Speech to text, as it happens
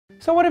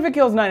So what if it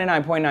kills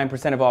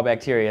 99.9% of all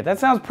bacteria? That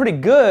sounds pretty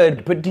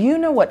good, but do you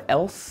know what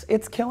else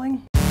it's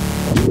killing?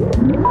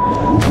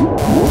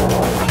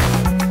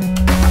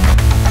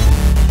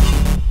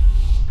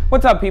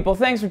 What's up, people?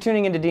 Thanks for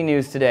tuning into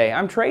D-News today.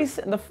 I'm Trace,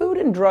 and the Food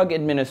and Drug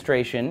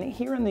Administration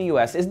here in the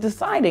US is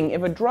deciding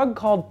if a drug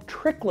called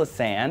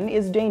Triclosan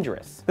is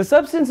dangerous. The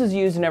substance is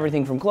used in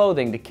everything from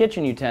clothing to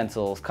kitchen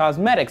utensils,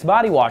 cosmetics,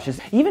 body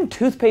washes, even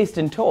toothpaste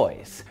and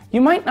toys. You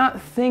might not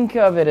think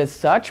of it as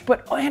such,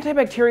 but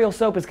antibacterial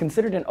soap is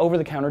considered an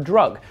over-the-counter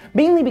drug,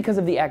 mainly because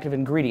of the active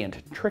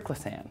ingredient,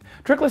 triclosan.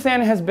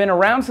 Triclosan has been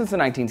around since the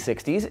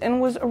 1960s and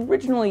was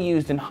originally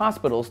used in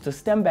hospitals to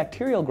stem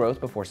bacterial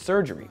growth before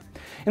surgery.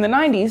 In the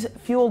 90s,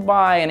 fueled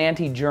by an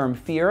anti-germ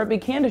fear, it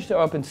began to show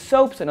up in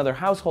soaps and other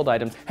household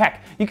items.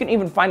 Heck, you can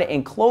even find it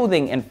in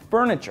clothing and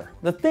furniture.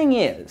 The thing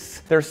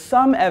is, there's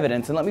some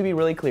evidence, and let me be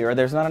really clear,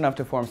 there's not enough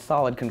to form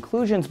solid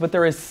conclusions, but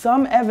there is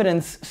some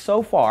evidence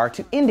so far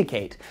to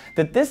indicate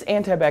that this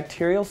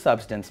antibacterial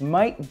substance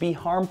might be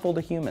harmful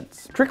to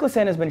humans.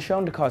 Triclosan has been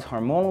shown to cause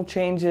hormonal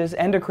changes,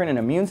 endocrine and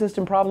immune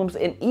system problems,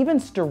 and even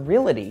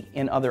sterility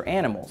in other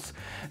animals.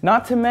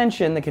 Not to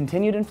mention, the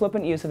continued and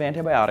flippant use of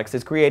antibiotics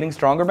is creating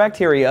stronger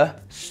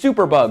bacteria.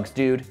 Superbugs,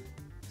 dude.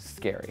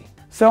 Scary.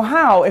 So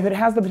how, if it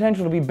has the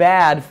potential to be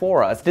bad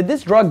for us, did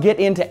this drug get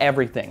into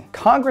everything?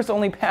 Congress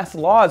only passed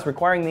laws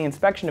requiring the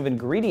inspection of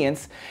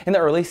ingredients in the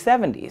early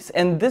 70s,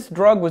 and this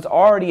drug was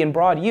already in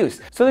broad use.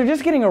 So they're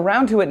just getting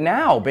around to it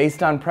now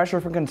based on pressure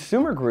from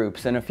consumer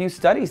groups and a few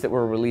studies that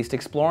were released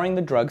exploring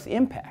the drug's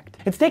impact.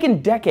 It's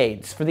taken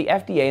decades for the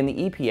FDA and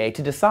the EPA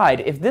to decide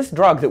if this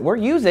drug that we're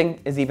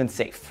using is even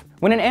safe.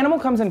 When an animal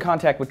comes in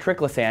contact with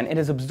triclosan, it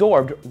is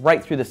absorbed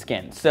right through the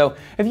skin. So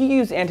if you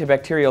use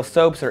antibacterial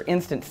soaps or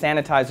instant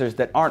sanitizers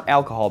that aren't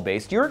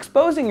alcohol-based, you're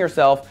exposing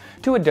yourself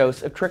to a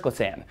dose of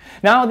triclosan.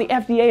 Now, the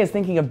FDA is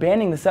thinking of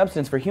banning the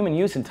substance for human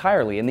use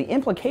entirely, and the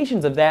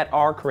implications of that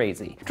are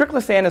crazy.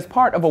 Triclosan is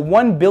part of a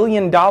 $1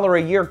 billion a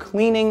year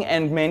cleaning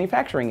and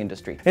manufacturing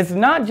industry. It's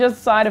not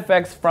just side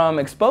effects from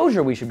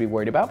exposure we should be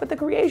worried about, but the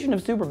creation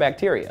of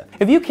superbacteria.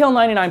 If you kill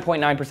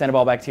 99.9% of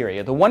all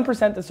bacteria, the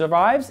 1% that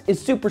survives is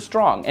super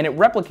strong, and it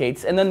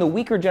replicates, and then the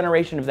weaker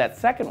generation of that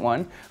second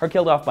one are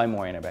killed off by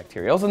more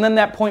antibacterials, and then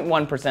that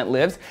 0.1%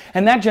 lives,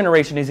 and that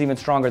generation is even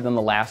stronger than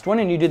the last one,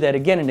 and you do that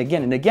again and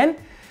again and again.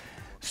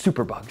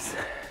 Superbugs.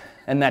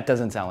 And that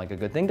doesn't sound like a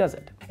good thing, does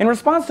it? In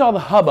response to all the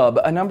hubbub,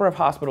 a number of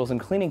hospitals and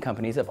cleaning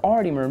companies have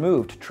already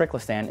removed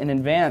triclosan in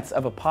advance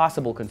of a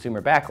possible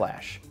consumer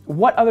backlash.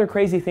 What other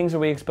crazy things are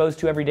we exposed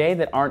to every day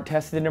that aren't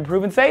tested and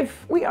proven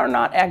safe? We are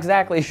not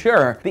exactly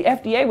sure. The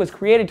FDA was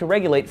created to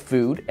regulate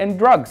food and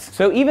drugs.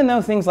 So even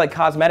though things like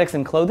cosmetics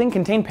and clothing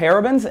contain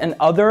parabens and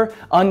other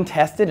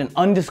untested and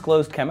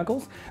undisclosed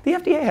chemicals, the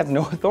FDA has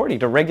no authority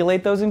to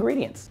regulate those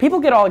ingredients. People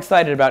get all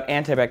excited about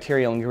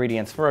antibacterial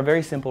ingredients for a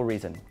very simple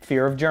reason: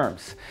 fear of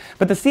germs.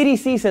 But the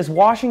CDC says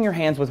washing your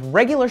hands with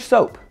regular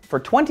soap for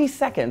 20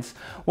 seconds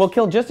will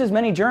kill just as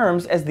many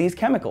germs as these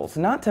chemicals.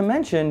 Not to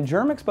mention,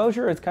 germ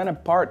exposure is kind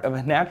of part of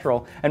a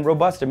natural and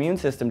robust immune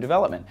system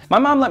development. My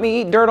mom let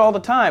me eat dirt all the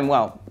time.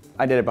 Well,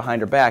 I did it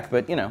behind her back,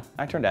 but you know,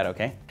 I turned out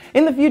okay.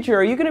 In the future,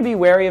 are you going to be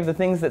wary of the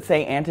things that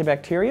say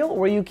antibacterial, or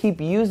will you keep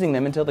using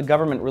them until the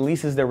government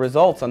releases their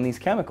results on these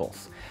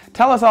chemicals?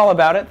 Tell us all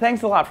about it.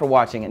 Thanks a lot for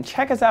watching, and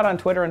check us out on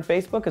Twitter and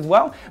Facebook as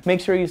well. Make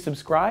sure you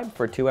subscribe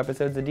for 2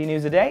 episodes of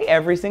D-News a day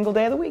every single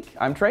day of the week.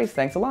 I'm Trace.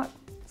 Thanks a lot.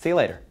 See you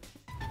later.